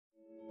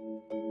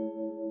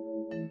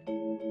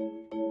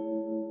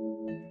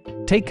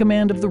Take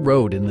command of the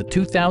road in the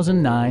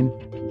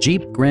 2009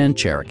 Jeep Grand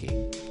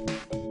Cherokee.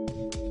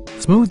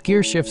 Smooth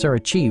gear shifts are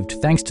achieved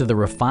thanks to the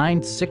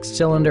refined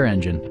 6-cylinder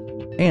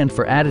engine. And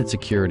for added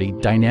security,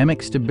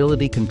 dynamic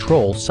stability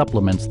control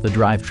supplements the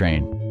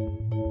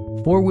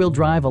drivetrain. Four-wheel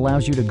drive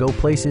allows you to go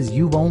places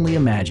you've only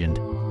imagined.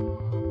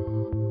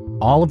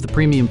 All of the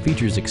premium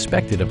features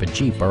expected of a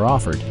Jeep are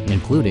offered,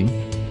 including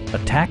a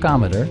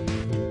tachometer,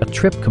 a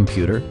trip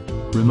computer,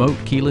 remote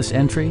keyless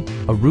entry,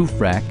 a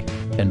roof rack,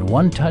 and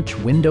one-touch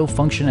window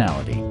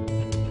functionality.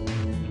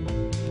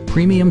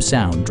 Premium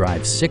sound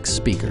drives 6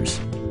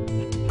 speakers,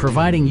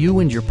 providing you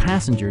and your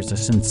passengers a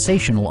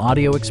sensational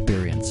audio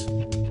experience.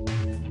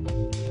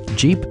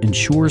 Jeep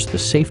ensures the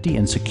safety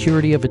and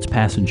security of its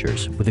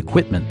passengers with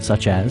equipment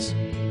such as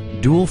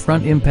dual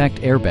front impact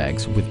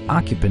airbags with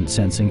occupant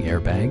sensing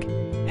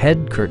airbag,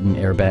 head curtain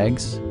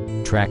airbags,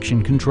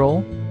 traction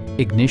control,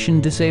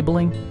 ignition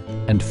disabling,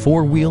 and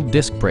 4-wheel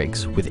disc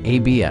brakes with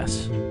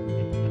ABS.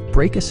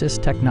 Brake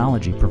Assist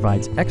technology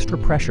provides extra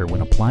pressure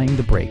when applying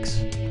the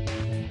brakes.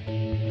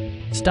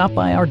 Stop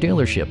by our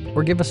dealership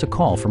or give us a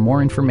call for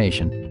more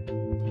information.